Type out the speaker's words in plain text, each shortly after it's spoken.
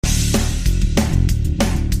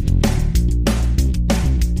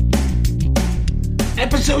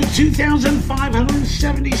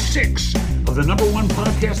2576 of the number one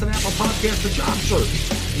podcast on Apple Podcasts for Job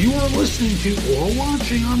Search. You are listening to or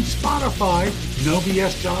watching on Spotify, No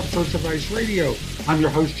BS Job Search Advice Radio. I'm your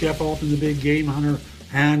host, Jeff Altman, the Big Game Hunter,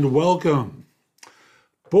 and welcome.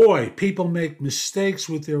 Boy, people make mistakes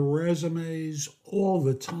with their resumes all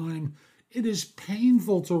the time. It is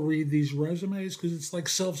painful to read these resumes because it's like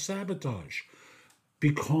self-sabotage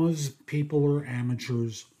because people are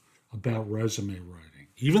amateurs about resume writing.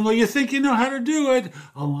 Even though you think you know how to do it,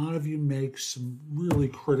 a lot of you make some really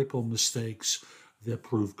critical mistakes that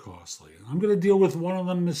prove costly. And I'm going to deal with one of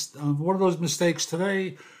those mistakes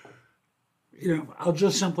today. I'll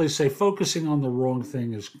just simply say focusing on the wrong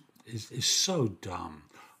thing is so dumb.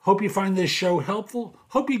 Hope you find this show helpful.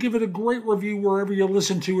 Hope you give it a great review wherever you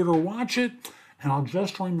listen to it or watch it. And I'll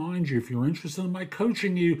just remind you, if you're interested in my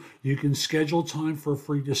coaching you can schedule time for a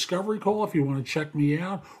free discovery call if you want to check me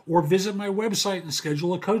out, or visit my website and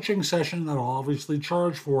schedule a coaching session that I'll obviously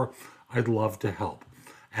charge for. I'd love to help.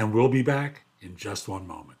 And we'll be back in just one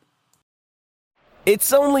moment.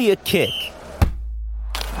 It's only a kick,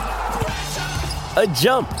 a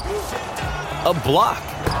jump, a block.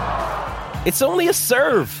 It's only a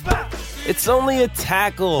serve. It's only a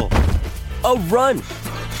tackle, a run.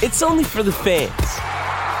 It's only for the fans.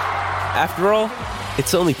 After all,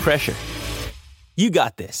 it's only pressure. You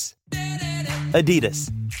got this.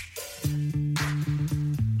 Adidas.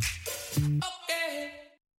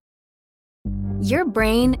 Your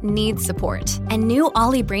brain needs support, and new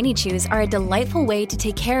Ollie Brainy Chews are a delightful way to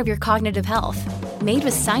take care of your cognitive health. Made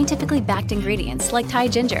with scientifically backed ingredients like Thai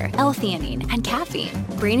ginger, L-theanine, and caffeine,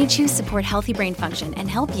 Brainy Chews support healthy brain function and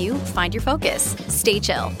help you find your focus, stay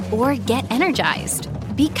chill, or get energized.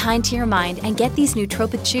 Be kind to your mind and get these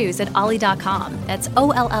nootropic chews at ollie.com. That's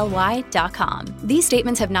OLLY.com. These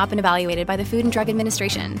statements have not been evaluated by the Food and Drug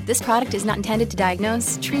Administration. This product is not intended to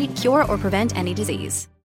diagnose, treat, cure, or prevent any disease.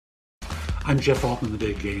 I'm Jeff Altman, the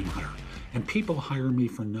Big Game Hunter, and people hire me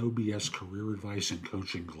for no BS career advice and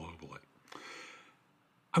coaching globally.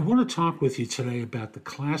 I want to talk with you today about the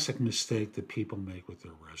classic mistake that people make with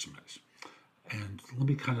their resumes. And let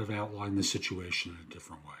me kind of outline the situation in a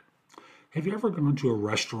different way. Have you ever gone to a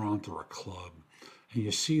restaurant or a club and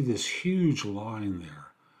you see this huge line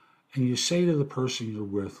there and you say to the person you're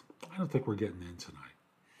with, I don't think we're getting in tonight.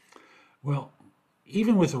 Well,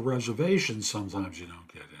 even with a reservation, sometimes you don't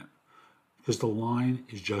get in because the line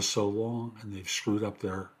is just so long and they've screwed up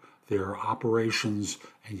their operations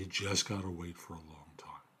and you just got to wait for a long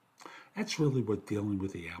time. That's really what dealing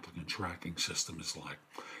with the applicant tracking system is like.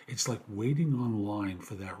 It's like waiting online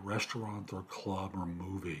for that restaurant or club or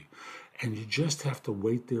movie, and you just have to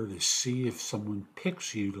wait there to see if someone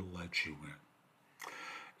picks you to let you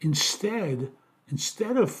in.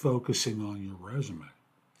 Instead of focusing on your resume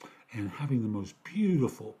and having the most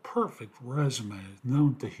beautiful, perfect resume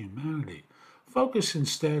known to humanity, focus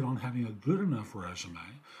instead on having a good enough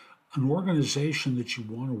resume, an organization that you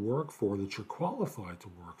want to work for, that you're qualified to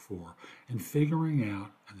work for, and figuring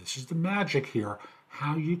out, and this is the magic here,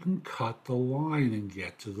 how you can cut the line and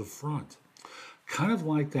get to the front. Kind of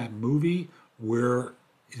like that movie where,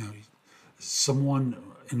 someone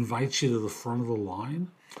invites you to the front of the line.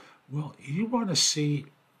 Well, you want to see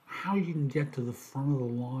how you can get to the front of the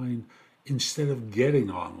line instead of getting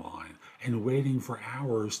online and waiting for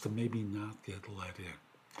hours to maybe not get let in.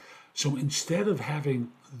 So instead of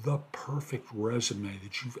having the perfect resume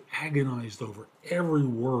that you've agonized over every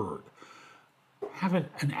word, have an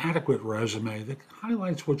adequate resume that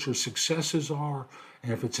highlights what your successes are,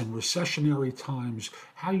 and if it's in recessionary times,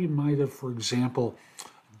 how you might have, for example,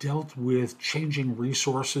 dealt with changing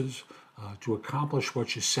resources to accomplish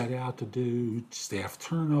what you set out to do, staff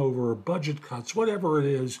turnover, budget cuts, whatever it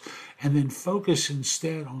is, and then focus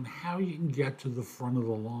instead on how you can get to the front of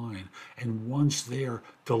the line, and once there,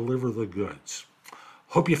 deliver the goods.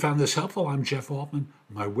 Hope you found this helpful. I'm Jeff Altman.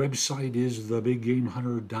 My website is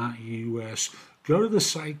thebiggamehunter.us. Go to the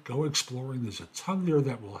site, go exploring. There's a ton there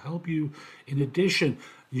that will help you. In addition,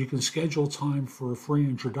 you can schedule time for a free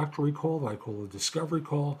introductory call that I call a discovery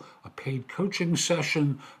call, a paid coaching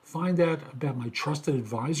session. Find out about my trusted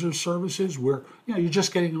advisor services where you're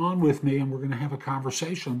just getting on with me and we're going to have a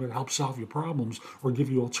conversation that helps solve your problems or give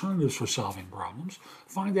you alternatives for solving problems.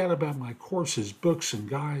 Find out about my courses, books, and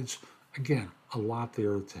guides. Again, a lot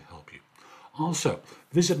there to help you. Also,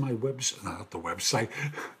 visit my website.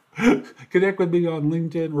 Connect with me on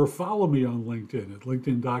LinkedIn or follow me on LinkedIn at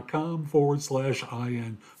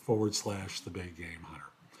linkedin.com/IN/The Big Game Hunter.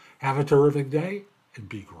 Have a terrific day and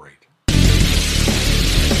be great.